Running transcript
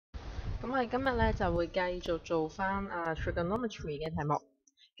咁我哋今日咧就會繼續做翻Trigonometry 嘅題目。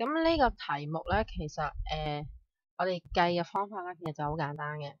咁呢個題目咧，其實我哋計嘅方法咧，其實就好簡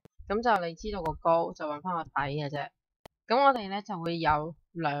單嘅。咁就你知道個高，就揾翻個底嘅啫。咁我哋咧就會有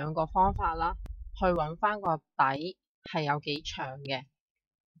兩個方法啦，去揾翻個底係有幾長嘅。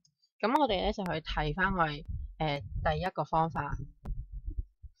咁我哋咧就去睇翻去第一個方法。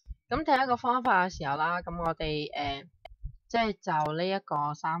咁第一個方法嘅時候啦，咁我哋即係就呢一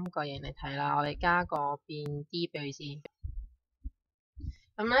個三角形嚟睇啦，我哋加個變 D 俾佢先。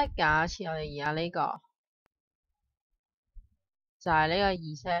咁咧，假設我哋而家呢個就係呢個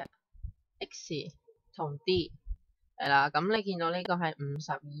2 X 同 D 係啦。咁你見到呢個係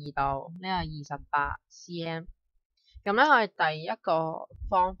52度，呢個28 cm。咁咧，我哋第一個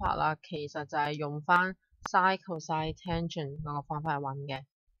方法啦，其實就係用翻 sin cosine tangent 嗰個方法去揾嘅。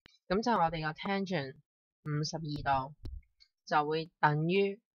咁就我哋個 tangent 52度就會等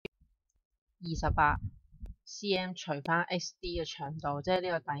於28 cm 除翻 XD 嘅長度，即係呢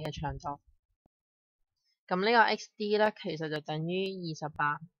個底嘅長度。咁呢個 XD 咧，其實就等於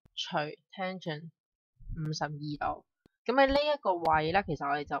28除 tangent 52度。咁喺呢一個位咧，其實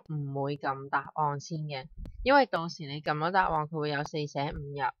我哋就唔會撳答案先嘅，因為到時你撳咗答案，佢會有4捨5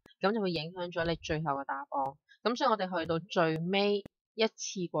入，咁就會影響咗你最後嘅答案。咁所以我哋去到最尾一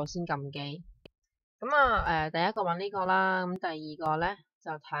次過先撳機。咁第一個揾呢個啦，咁第二個咧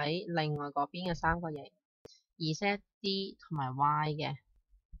就睇另外嗰邊嘅三角形，2Z/D 同埋 Y 嘅。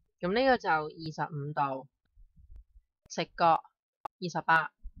咁呢個就25度，直角28。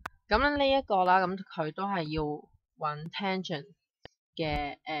咁呢一個啦，咁佢都係要揾 tangent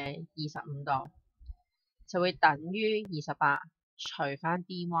嘅25度，就會等於28除翻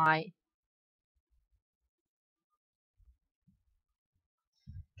DY。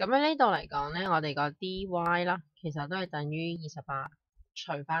咁喺呢度嚟講咧，我哋個 dy 啦，其實都係等於28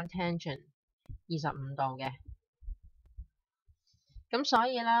除翻 tangent 25度嘅。咁所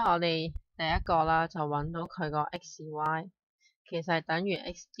以咧，我哋第一個啦就揾到佢個 xy 其實係等於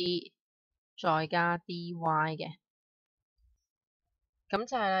xd 再加 dy 嘅。咁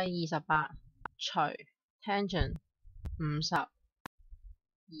就係28除 tangent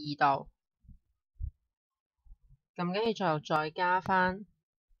 52度，咁跟住就再加翻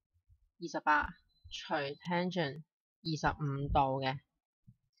28除 tangent 25度嘅。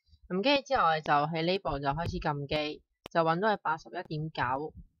咁跟住之後，我哋就喺呢步就開始撳機，就揾到係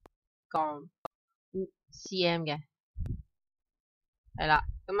81.9個 cm 嘅，係啦。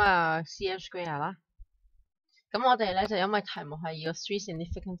咁cm square 啦。咁我哋咧就因為題目係要 three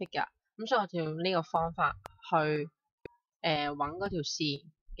significant figure，咁所以我就用呢個方法去揾嗰條線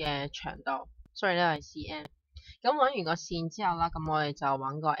嘅長度，所以呢個係 cm。咁揾完個線之後啦，咁我哋就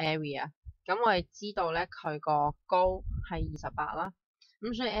揾個 area。咁我哋知道咧佢個高係28啦，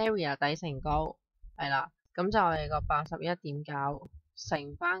咁所以 area 底乘高係啦，咁就我哋個81.9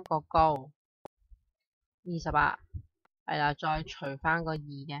乘翻個高28係啦，再除翻個2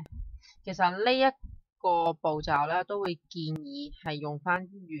嘅。其實呢一個步驟咧都會建議係用翻完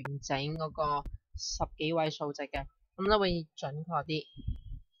整嗰個10幾位數值嘅，咁都會準確啲。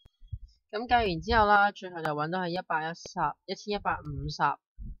咁計完之後啦，最後就揾到係1150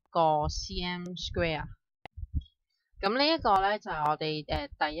個 cm square。咁呢一個咧就係我哋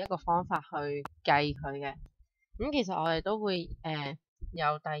第一個方法去計佢嘅。咁其實我哋都會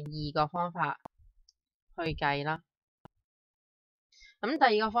有第二個方法去計啦。咁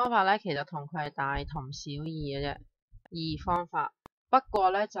第二個方法咧，其實同佢係大同小異嘅啫，二方法。不過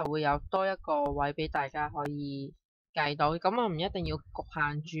咧就會有多一個位俾大家可以計到，咁我唔一定要局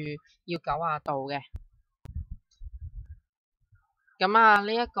限住要90度嘅。咁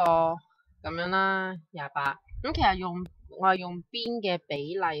呢一個咁樣啦，28。咁其實我係用邊嘅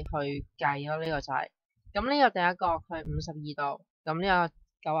比例去計咯，呢個就係。咁呢個第一個佢係52度，咁呢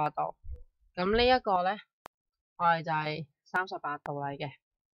個90度。咁呢一個咧，我哋就係38度嚟嘅。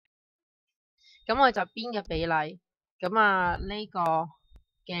咁我哋就邊嘅比例，咁呢個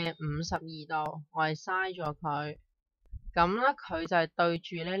嘅52度，我哋嘥咗佢。咁咧佢就係對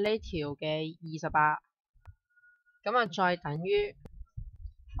住咧呢條嘅28，咁再等於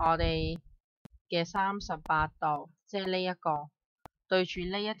我哋嘅38度，即係呢一個對住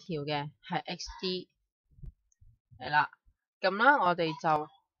呢一條嘅係 XD 係啦。咁咧我哋就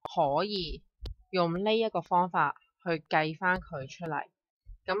可以用呢一個方法去計翻佢出嚟。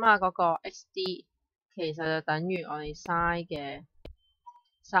咁嗰個 XD 其實就等於我哋嘥嘅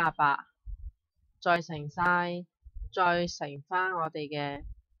38，再乘嘥，再乘翻我哋嘅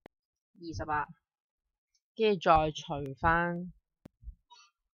28，跟住再除翻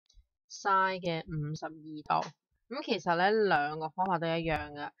嘥嘅52度。咁其實咧兩個方法都一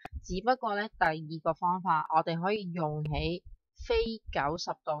樣嘅，只不過咧第二個方法我哋可以用起非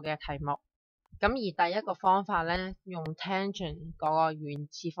90度嘅題目，咁而第一個方法咧用 tangent 嗰個原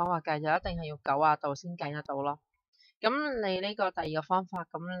始方法計就一定係要90度先計得到咯。咁你呢個第二個方法，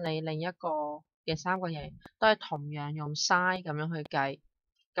咁你另一個嘅三角形都係同樣用 sin 咁樣去計，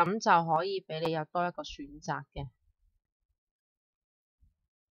咁就可以俾你有多一個選擇嘅。